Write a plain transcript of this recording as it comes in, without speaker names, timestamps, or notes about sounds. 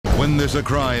When there's a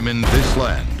crime in this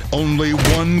land, only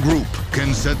one group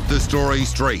can set the story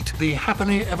straight. The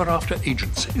Happily Ever After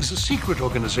Agency is a secret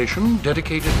organization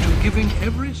dedicated to giving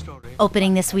every story...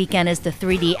 Opening this weekend is the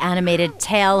 3D animated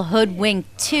tale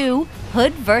Hoodwinked 2,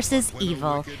 Hood vs.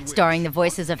 Evil, starring the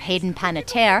voices of Hayden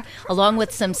Panettiere, along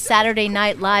with some Saturday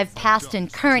Night Live past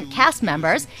and current cast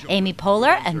members, Amy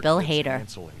Poehler and Bill Hader.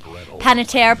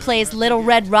 Panettiere plays Little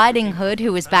Red Riding Hood,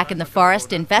 who is back in the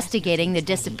forest investigating the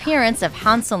disappearance of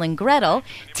Hansel and Gretel,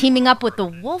 teaming up with the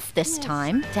wolf this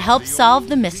time to help solve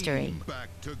the mystery.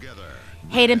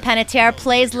 Hayden Panettiere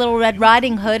plays Little Red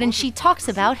Riding Hood, and she talks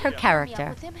about her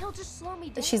character.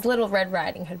 She's Little Red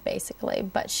Riding Hood, basically,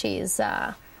 but she's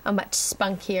a much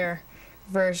spunkier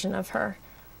version of her.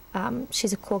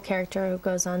 She's a cool character who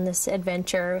goes on this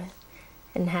adventure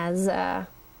and has a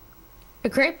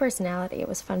great personality. It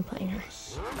was fun playing her.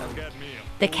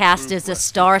 The cast is a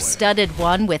star-studded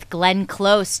one with Glenn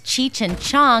Close, Cheech and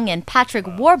Chong, and Patrick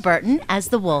Warburton as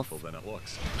the wolf.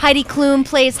 Heidi Klum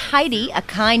plays Heidi, a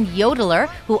kind yodeler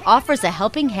who offers a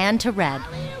helping hand to Red.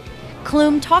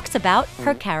 Klum talks about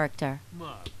her character.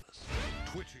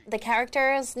 The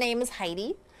character's name is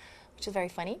Heidi, which is very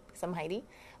funny because I'm Heidi.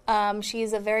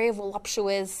 She's a very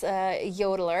voluptuous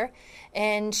yodeler,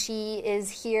 and she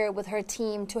is here with her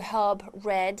team to help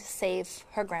Red save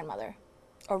her grandmother,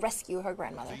 or rescue her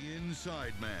grandmother.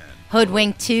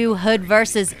 Hoodwinked 2, Hood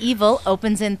vs. Evil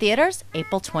opens in theaters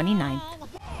April 29th.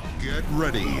 Get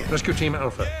ready. Rescue Team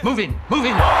Alpha. Move in! Move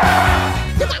in!